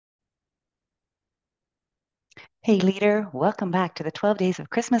Hey, leader, welcome back to the 12 Days of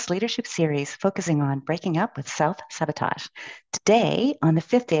Christmas Leadership series focusing on breaking up with self sabotage. Today, on the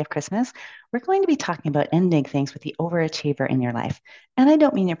fifth day of Christmas, we're going to be talking about ending things with the overachiever in your life. And I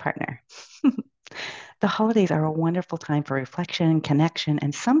don't mean your partner. The holidays are a wonderful time for reflection, connection,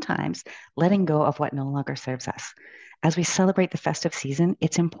 and sometimes letting go of what no longer serves us. As we celebrate the festive season,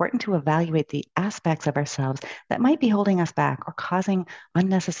 it's important to evaluate the aspects of ourselves that might be holding us back or causing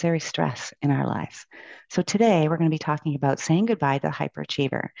unnecessary stress in our lives. So, today we're going to be talking about saying goodbye to the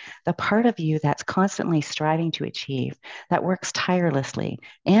hyperachiever, the part of you that's constantly striving to achieve, that works tirelessly,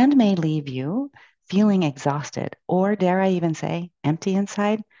 and may leave you feeling exhausted, or dare I even say, empty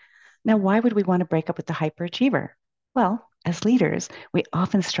inside. Now, why would we want to break up with the hyperachiever? Well, as leaders, we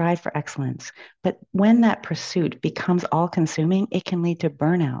often strive for excellence, but when that pursuit becomes all consuming, it can lead to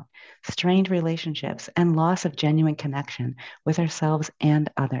burnout, strained relationships, and loss of genuine connection with ourselves and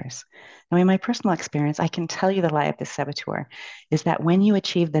others. Now, in my personal experience, I can tell you the lie of the saboteur is that when you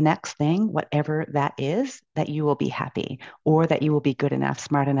achieve the next thing, whatever that is, that you will be happy or that you will be good enough,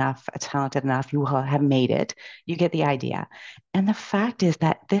 smart enough, talented enough, you will have made it. You get the idea. And the fact is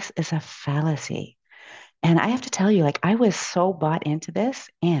that this is a fallacy. And I have to tell you, like, I was so bought into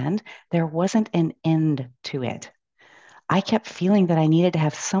this, and there wasn't an end to it. I kept feeling that I needed to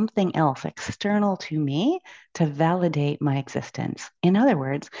have something else external to me to validate my existence. In other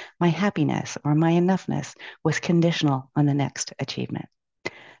words, my happiness or my enoughness was conditional on the next achievement.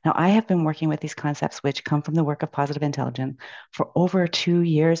 Now, I have been working with these concepts, which come from the work of positive intelligence, for over 2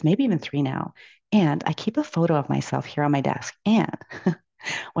 years, maybe even three now. And I keep a photo of myself here on my desk. And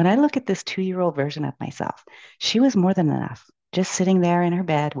when I look at this 2-year-old version of myself, she was more than enough. Just sitting there in her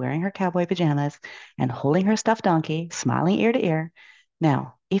bed, wearing her cowboy pajamas and holding her stuffed donkey, smiling ear to ear.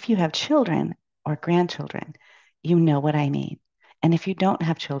 Now, if you have children or grandchildren, you know what I mean. And if you don't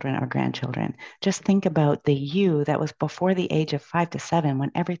have children or grandchildren, just think about the you that was before the age of 5 to 7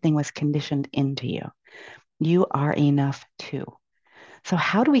 when everything was conditioned into you. You are enough too. So,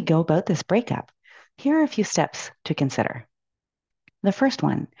 how do we go about this breakup? Here are a few steps to consider. The first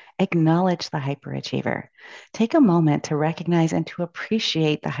one, acknowledge the hyperachiever. Take a moment to recognize and to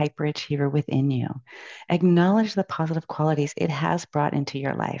appreciate the hyperachiever within you. Acknowledge the positive qualities it has brought into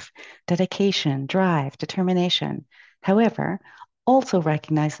your life: dedication, drive, determination. However, also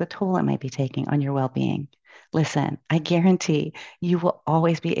recognize the toll it might be taking on your well being. Listen, I guarantee you will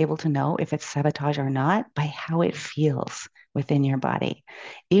always be able to know if it's sabotage or not by how it feels within your body.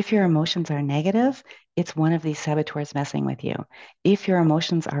 If your emotions are negative, it's one of these saboteurs messing with you. If your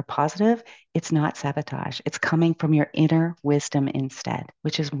emotions are positive, it's not sabotage. It's coming from your inner wisdom instead,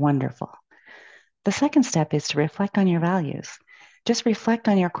 which is wonderful. The second step is to reflect on your values. Just reflect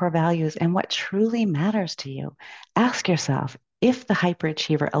on your core values and what truly matters to you. Ask yourself if the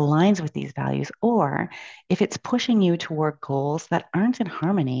hyperachiever aligns with these values or if it's pushing you toward goals that aren't in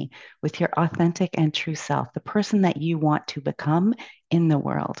harmony with your authentic and true self, the person that you want to become in the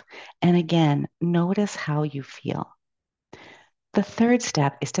world. And again, notice how you feel. The third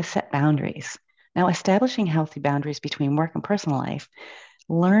step is to set boundaries. Now, establishing healthy boundaries between work and personal life,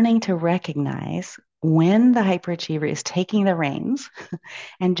 learning to recognize when the hyperachiever is taking the reins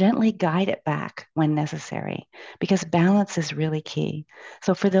and gently guide it back when necessary, because balance is really key.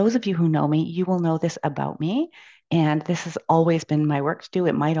 So, for those of you who know me, you will know this about me. And this has always been my work to do.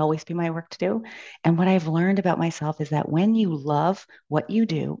 It might always be my work to do. And what I've learned about myself is that when you love what you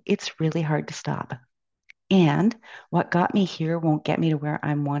do, it's really hard to stop. And what got me here won't get me to where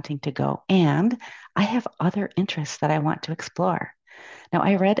I'm wanting to go. And I have other interests that I want to explore. Now,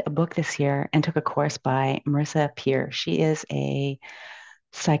 I read a book this year and took a course by Marissa Peer. She is a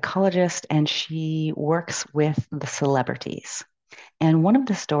psychologist and she works with the celebrities. And one of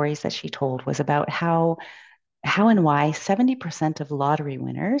the stories that she told was about how and why 70% of lottery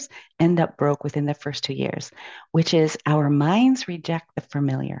winners end up broke within the first 2 years, which is our minds reject the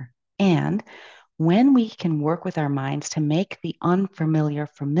familiar. And when we can work with our minds to make the unfamiliar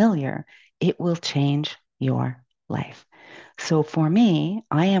familiar, it will change your life. So for me,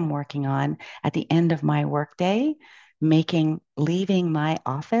 I am working on at the end of my workday, leaving my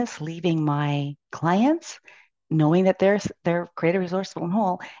office, leaving my clients, knowing that they're creative, resourceful, and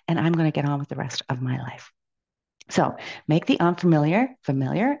whole, and I'm going to get on with the rest of my life. So make the unfamiliar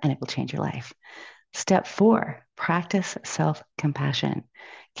familiar, and it will change your life. Step 4, practice self compassion.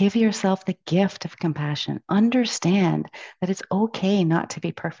 Give yourself the gift of compassion. Understand that it's okay not to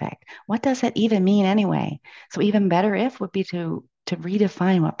be perfect. What does that even mean anyway? So, even better if would be to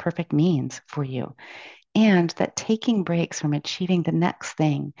redefine what perfect means for you. And that taking breaks from achieving the next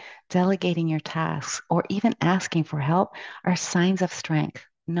thing, delegating your tasks, or even asking for help are signs of strength,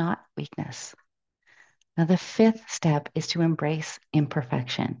 not weakness. Now, the fifth step is to embrace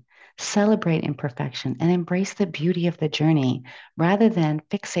imperfection, celebrate imperfection, and embrace the beauty of the journey rather than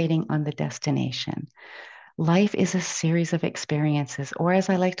fixating on the destination. Life is a series of experiences, or as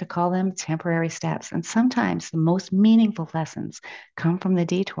I like to call them, temporary steps. And sometimes the most meaningful lessons come from the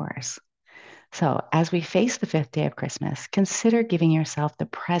detours. So, as we face the fifth day of Christmas, consider giving yourself the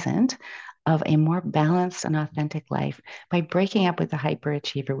present of a more balanced and authentic life by breaking up with the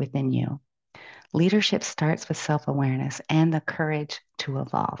hyperachiever within you. Leadership starts with self awareness and the courage to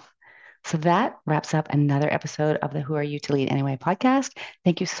evolve. So that wraps up another episode of the Who Are You to Lead Anyway podcast.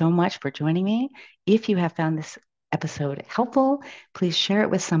 Thank you so much for joining me. If you have found this episode helpful, please share it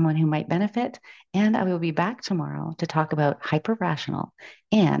with someone who might benefit. And I will be back tomorrow to talk about hyper rational.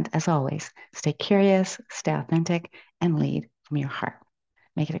 And as always, stay curious, stay authentic, and lead from your heart.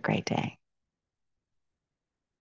 Make it a great day.